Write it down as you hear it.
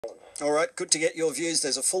All right, good to get your views.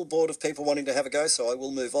 There's a full board of people wanting to have a go, so I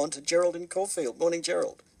will move on to Gerald in Caulfield. Morning,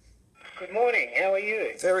 Gerald. Good morning. How are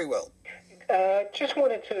you? Very well. Just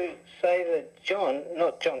wanted to say that John,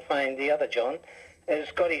 not John Fane, the other John,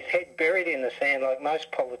 has got his head buried in the sand like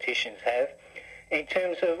most politicians have. In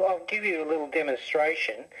terms of, I'll give you a little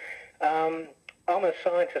demonstration. I'm a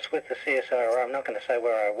scientist with the CSIRO. I'm not going to say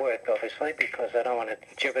where I work, obviously, because I don't want to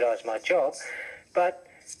jeopardise my job. But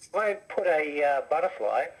I put a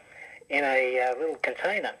butterfly in a little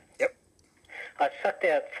container. Yep. I sucked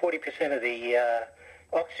out 40% of the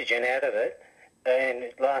oxygen out of it, and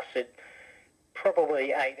it lasted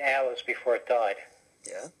probably 8 hours before it died.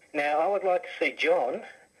 Yeah. Now, I would like to see John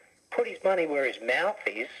put his money where his mouth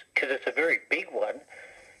is, because it's a very big one,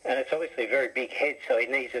 and it's obviously a very big head, so he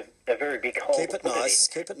needs a very big hole. Keep it nice.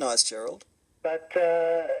 Keep it nice, Gerald. But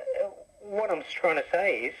what I'm trying to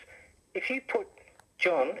say is, if you put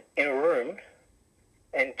John in a room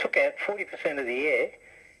and took out 40% of the air,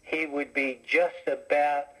 he would be just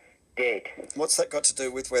about dead. What's that got to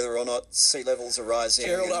do with whether or not sea levels are rising?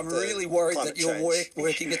 Gerald, I'm really worried that you're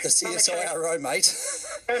working at the CSIRO, mate.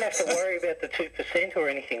 You don't have to worry about the 2% or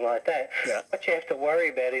anything like that. Yeah. What you have to worry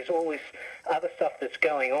about is all this other stuff that's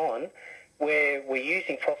going on, where we're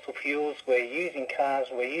using fossil fuels, we're using cars,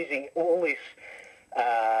 we're using all this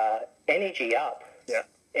energy up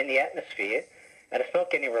in the atmosphere, and it's not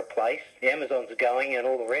getting replaced. The Amazon's going and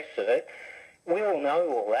all the rest of it. We all know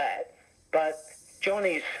all that, but John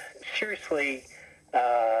is seriously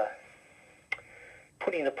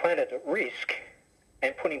putting the planet at risk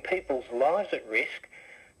and putting people's lives at risk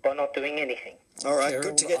by not doing anything. All right, Gerald,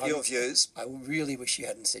 good to get your views. I really wish you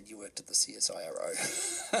hadn't said you worked at the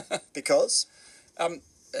CSIRO. Because?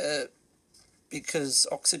 Because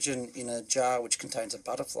oxygen in a jar which contains a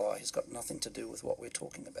butterfly has got nothing to do with what we're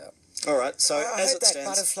talking about. All right, so I as hope it that stands...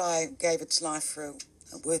 butterfly gave its life for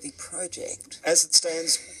a worthy project. As it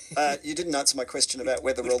stands, you didn't answer my question about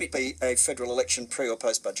whether there'll be a federal election pre or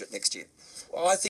post budget next year. Well, I think